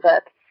wrote the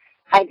book,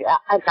 I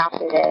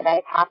drafted it,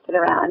 I passed it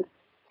around.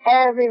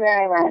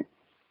 Everywhere I went,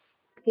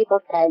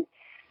 people said,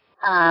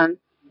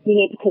 you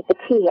need to take the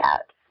T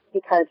out,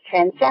 because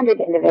transgendered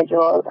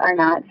individuals are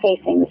not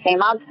facing the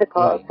same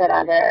obstacles that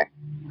other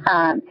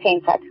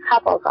same-sex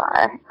couples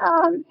are.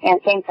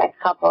 And same-sex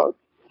couples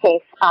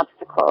face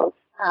obstacles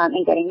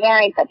in getting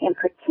married, but in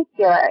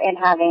particular in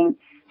having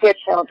their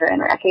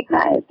children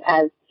recognized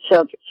as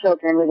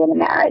children within a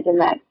marriage, and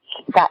that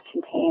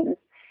contains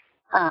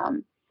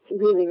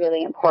really,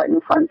 really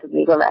important forms of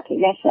legal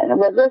recognition. And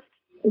with this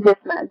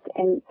month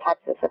in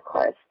Texas, of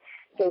course,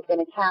 there's been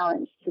a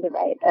challenge to the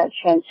right of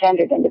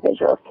transgendered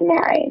individuals to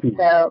marry.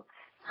 So,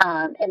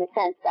 in a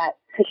sense, that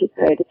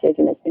particular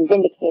decision has been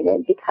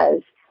vindicated,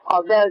 because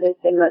although there's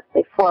been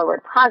mostly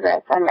forward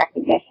progress on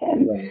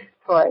recognition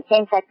for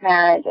same-sex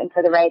marriage and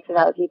for the rights of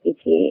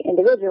LGBT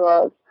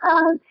individuals,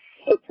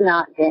 it's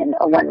not been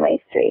a one-way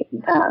street.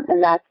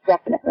 And that's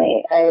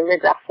definitely a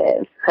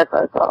regressive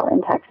proposal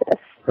in Texas.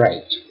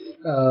 Right.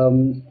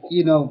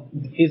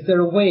 Is there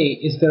a way,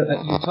 you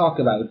talk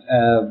about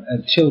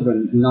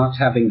children not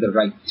having the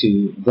right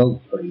to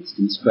vote, for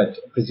instance, but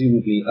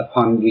presumably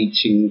upon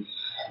reaching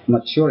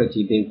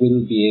maturity they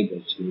will be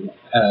able to.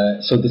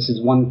 So this is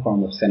one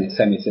form of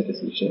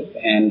semi-citizenship.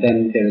 And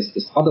then there is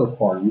this other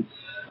form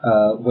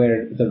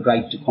where the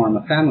right to form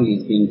a family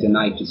is being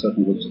denied to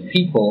certain groups of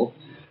people.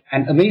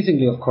 And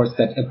amazingly, of course,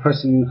 that a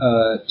person,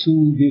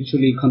 two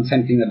mutually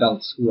consenting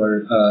adults who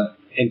are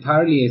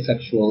entirely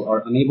asexual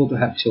or unable to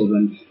have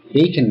children,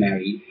 they can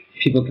marry.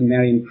 People can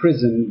marry in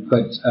prison,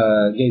 but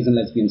gays and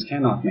lesbians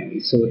cannot marry.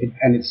 So,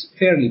 it's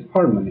fairly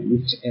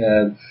permanent,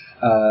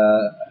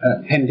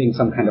 pending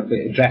some kind of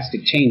a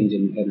drastic change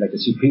in, like a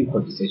Supreme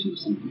Court decision or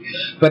something.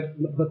 But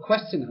the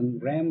question, I'm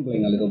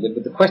rambling a little bit,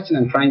 but the question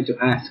I'm trying to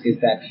ask is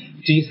that,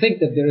 do you think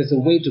that there is a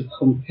way to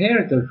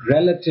compare the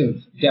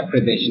relative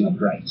deprivation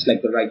of rights,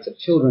 like the rights of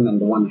children on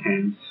the one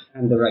hand,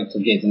 and the rights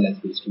of gays and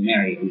lesbians to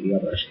marry on the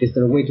other? Is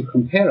there a way to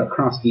compare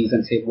across these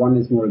and say one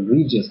is more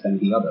egregious than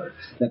the other?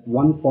 That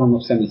one form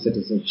of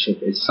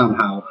semi-citizenship is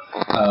somehow,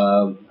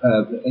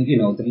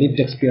 the lived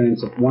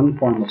experience of one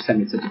form of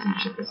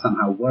semi-citizenship is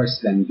somehow worse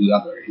than the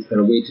other. Is there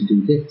a way to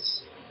do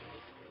this?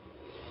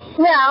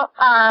 Well,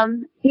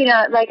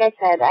 like I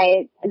said,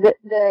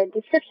 the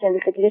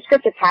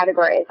descriptive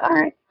categories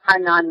are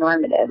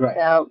non-normative. Right.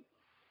 So,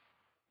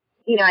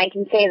 I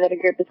can say that a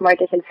group is more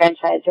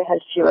disenfranchised or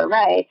has fewer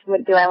rights.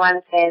 Do I want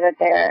to say that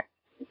that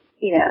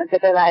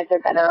their lives are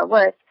better or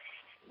worse?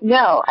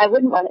 No, I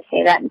wouldn't want to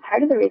say that. And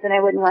part of the reason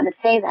I wouldn't want to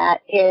say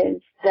that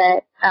is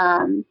that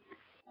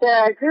there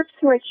are groups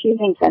who are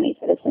choosing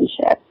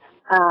semi-citizenship,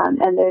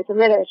 and there's a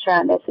literature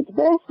on this. It's a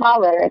very small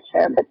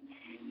literature, but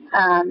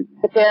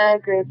there are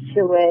groups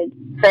who would,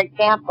 for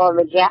example,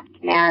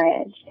 reject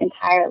marriage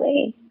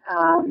entirely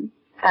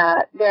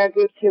there are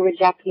groups who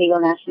reject legal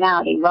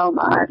nationality.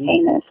 Roma are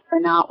famous for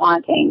not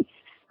wanting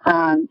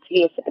to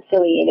be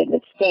affiliated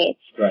with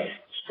states. Right.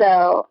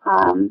 So,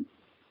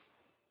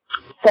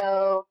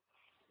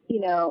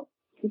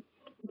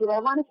 do I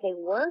want to say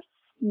worse?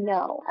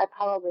 No, I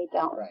probably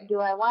don't. Right. Do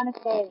I want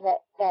to say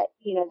that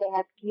they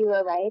have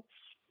fewer rights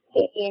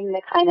in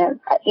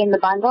the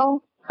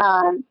bundle?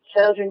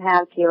 Children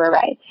have fewer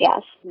rights,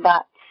 yes,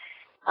 but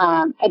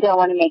I don't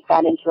want to make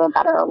that into a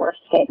better or worse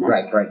statement.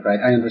 Right.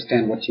 I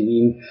understand what you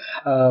mean.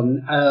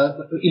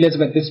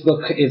 Elizabeth, this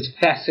book is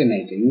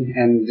fascinating,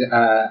 and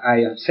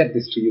I have said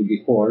this to you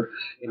before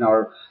in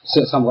our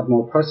somewhat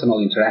more personal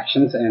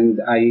interactions, and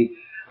I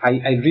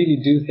really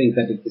do think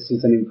that this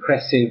is an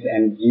impressive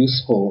and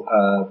useful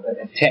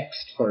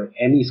text for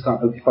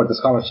for the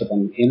scholarship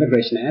on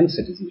immigration and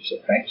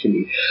citizenship.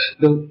 Actually,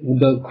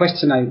 the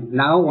question I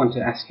now want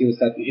to ask you is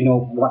that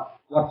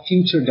what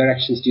future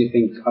directions do you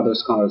think other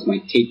scholars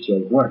might take your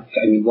work?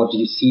 I mean, what do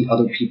you see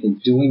other people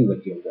doing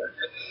with your work?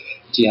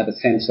 Do you have a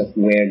sense of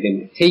where they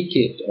might take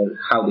it or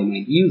how they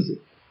might use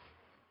it?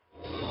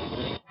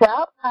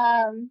 Well,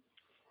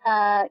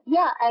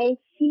 I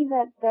see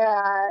that there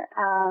are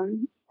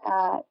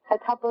a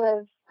couple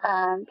of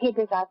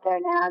papers out there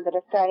now that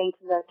are starting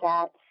to look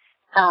at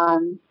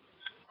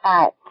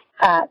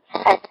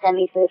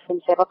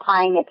semi-citizenship,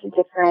 applying it to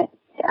different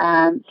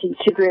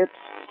to groups,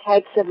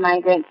 types of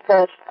migrants,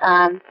 both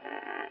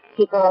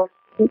people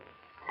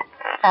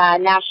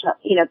national,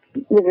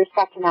 with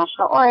respect to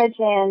national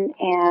origin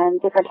and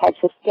different types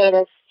of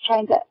status,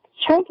 trying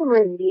to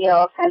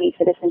reveal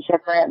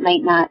semi-citizenship where it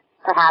might not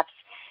perhaps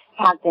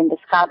have been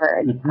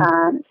discovered.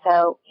 Mm-hmm.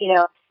 So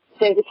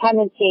there's a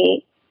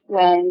tendency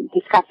when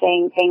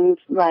discussing things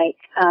like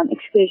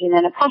exclusion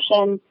and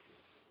oppression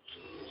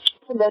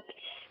to look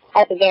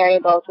at the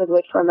variables with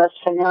which we're most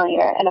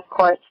familiar. And of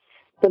course,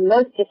 the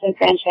most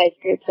disenfranchised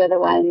groups are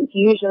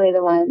usually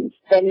the ones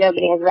that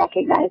nobody has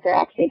recognized are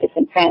actually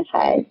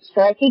disenfranchised.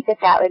 So I think that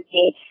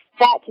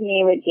to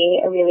me would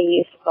be a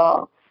really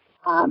useful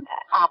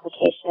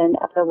application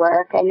of the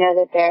work. I know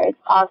that there's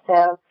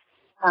also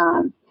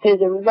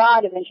there's a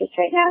lot of interest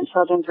right now in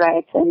children's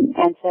rights, and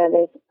so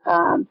there's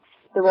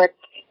the work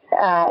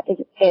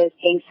is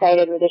being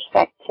cited with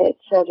respect to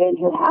children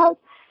who have,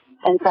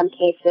 in some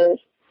cases,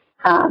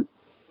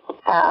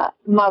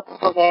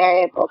 multiple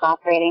variables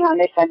operating on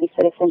their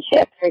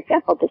semi-citizenship, for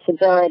example,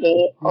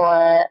 disability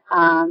or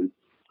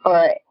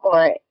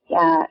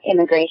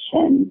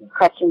immigration,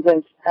 questions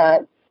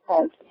of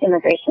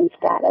immigration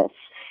status.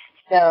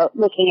 So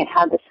looking at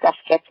how this stuff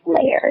gets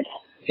layered.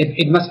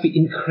 It must be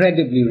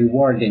incredibly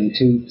rewarding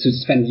to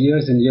spend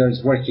years and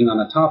years working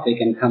on a topic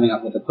and coming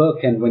up with a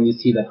book, and when you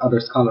see that other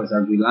scholars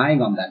are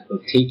relying on that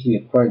book, taking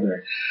it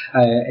further,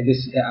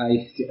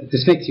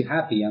 this makes you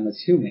happy, I'm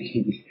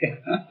assuming.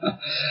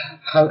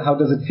 How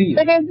does it feel?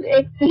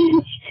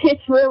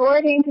 It's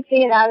rewarding to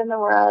see it out in the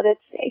world.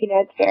 It's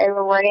very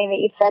rewarding that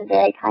you said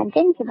very kind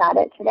things about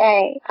it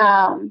today.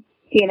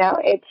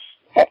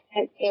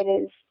 It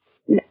is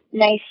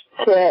nice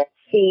to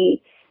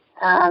see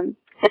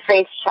the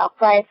phrase shelf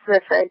life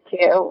referred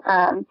to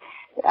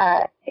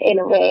in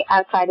a way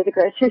outside of the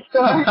grocery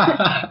store.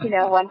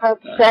 One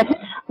hopes that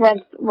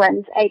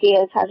one's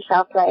ideas have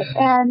shelf life,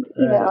 and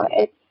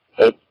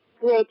it's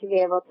great to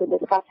be able to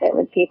discuss it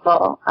with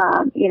people.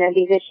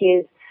 These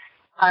issues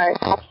are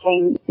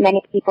touching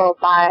many people's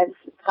lives,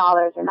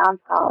 scholars or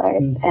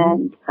non-scholars,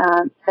 and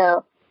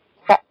so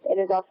it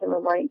is also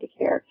rewarding to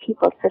hear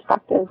people's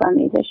perspectives on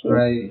these issues.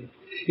 Right.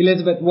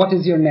 Elizabeth, what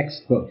is your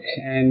next book,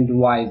 and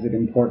why is it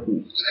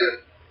important?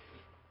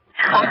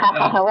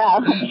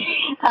 Well,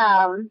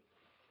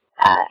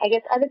 I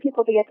guess other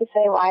people get to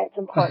say why it's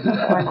important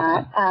or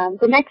not.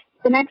 The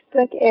next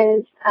book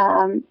is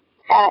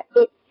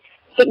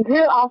it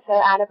grew also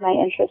out of my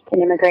interest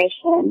in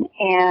immigration,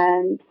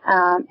 and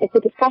it's a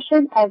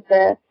discussion of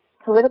the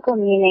political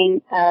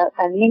meaning of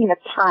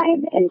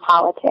time in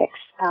politics.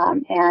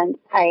 And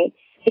I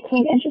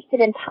became interested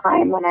in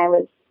time when I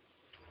was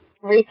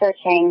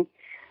researching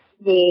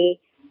the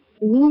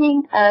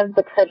meaning of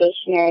the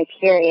probationary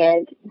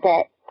period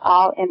that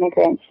all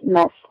immigrants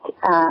must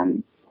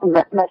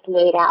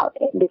wait out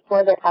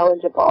before they're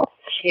eligible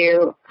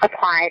to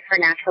apply for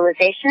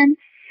naturalization.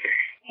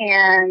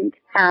 And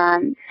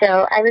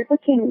so I was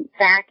looking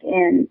back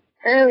in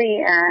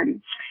early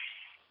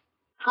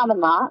common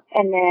law,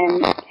 and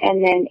then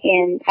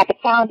at the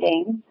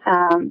founding,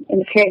 in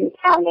the period of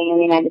founding in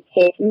the United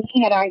States, and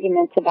looking at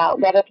arguments about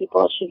whether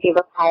people should be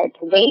required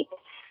to wait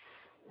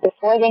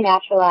before they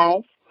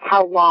naturalize,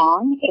 how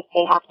long, if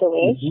they have to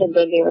wait, should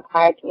they be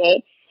required to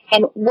wait,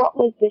 and what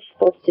was this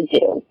supposed to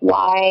do?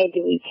 Why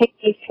do we pick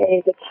these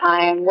periods of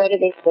time? What are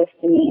they supposed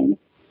to mean?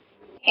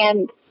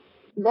 And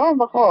lo and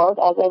behold,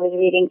 as I was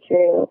reading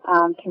through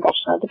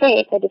congressional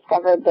debates, I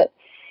discovered that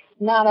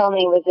not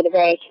only was it a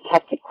very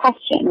contested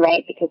question,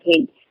 right, because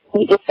we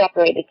just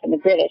separated from the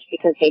British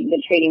because they'd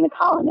been treating the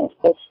colonists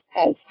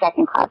as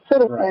second-class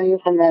citizens, right.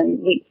 And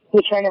then we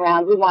turn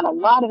around, we want a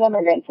lot of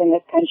immigrants in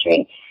this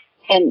country,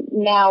 And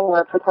now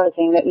we're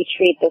proposing that we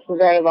treat this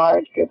very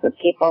large group of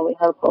people we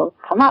hope will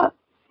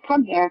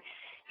come here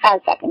as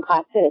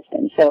second-class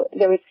citizens. So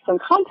there was some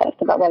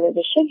contest about whether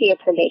there should be a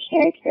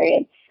probationary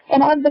period.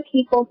 And of the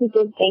people who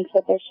did think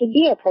that there should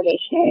be a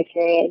probationary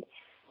period,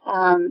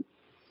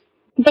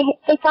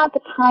 they thought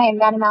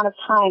that amount of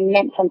time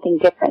meant something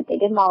different. They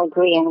didn't all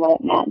agree on what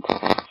it meant.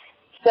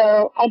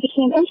 So I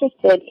became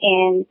interested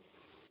in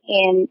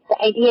the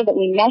idea that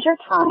we measure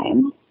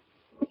time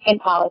in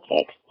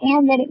politics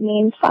and that it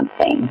means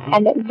something.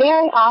 And that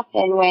very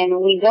often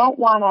when we don't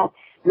want to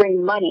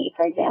bring money,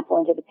 for example,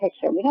 into the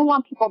picture, we don't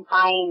want people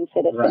buying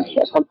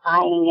citizenship or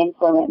buying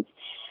influence,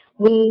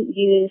 we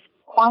use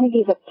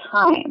quantities of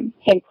time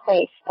in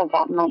place of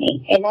that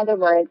money. In other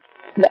words,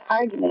 the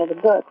argument of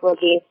the book will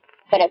be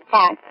that, in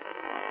fact,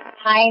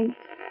 time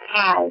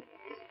has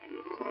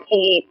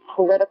a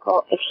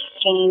political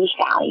exchange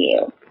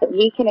value, that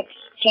we can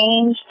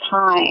exchange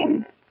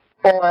time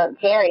for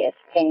various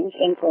things,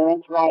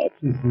 influence, rights,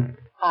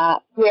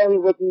 where we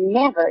would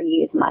never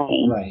use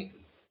money. Right.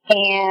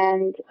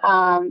 And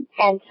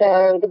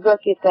so the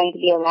book is going to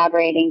be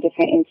elaborating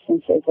different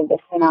instances of this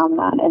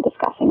phenomenon and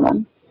discussing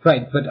them.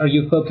 Right, but are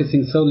you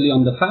focusing solely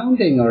on the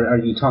founding, or are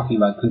you talking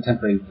about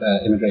contemporary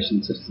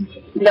immigration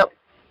citizenship?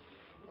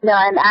 No,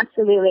 I'm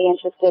absolutely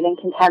interested in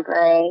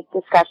contemporary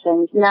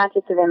discussions, not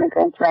just of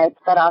immigrants' rights,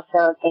 but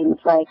also things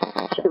like,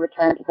 to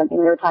return to something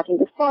we were talking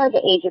before,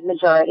 the age of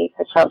majority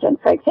for children,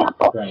 for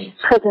example. Right.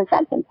 Prison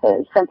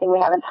sentences, something we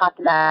haven't talked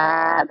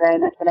about very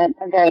much, but I'm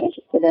very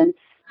interested in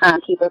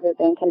people who've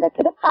been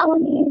convicted of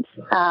felonies.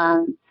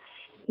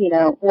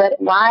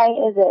 Why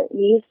is it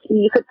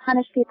you could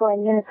punish people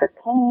in units of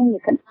pain, you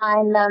can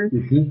fine them,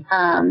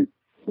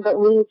 but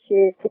we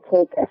choose to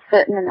take a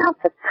certain amount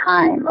of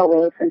time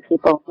away from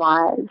people's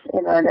lives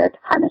in order to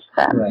punish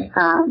them. Right.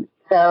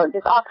 So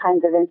there's all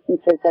kinds of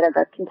instances that are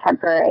both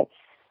contemporary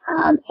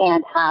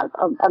and have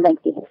a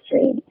lengthy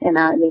history in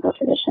our legal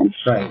tradition.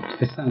 Right.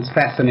 This sounds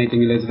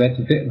fascinating, Elizabeth.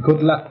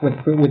 Good luck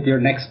with your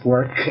next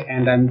work,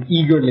 and I'm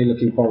eagerly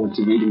looking forward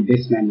to reading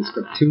this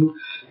manuscript too.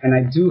 And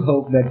I do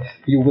hope that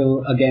you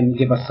will again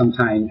give us some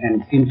time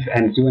and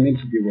do an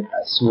interview with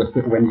us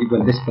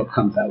when this book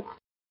comes out.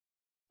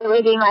 It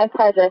would be my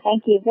pleasure.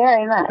 Thank you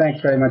very much.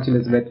 Thanks very much,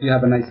 Elizabeth. You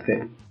have a nice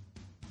day.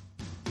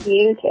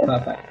 You too.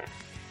 Bye-bye.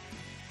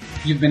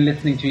 You've been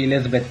listening to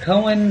Elizabeth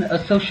Cohen,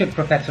 Associate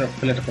Professor of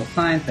Political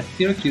Science at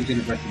Syracuse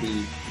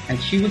University, and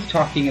she was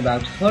talking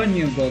about her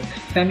new book,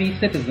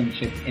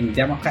 Semi-Citizenship in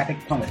Democratic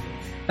Politics.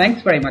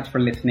 Thanks very much for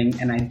listening,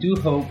 and I do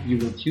hope you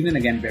will tune in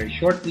again very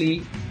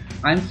shortly.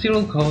 I'm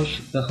Cyril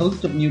Ghosh, the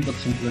host of New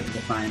Books in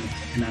Political Science,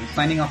 and I'm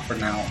signing off for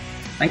now.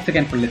 Thanks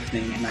again for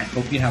listening, and I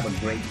hope you have a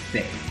great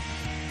day.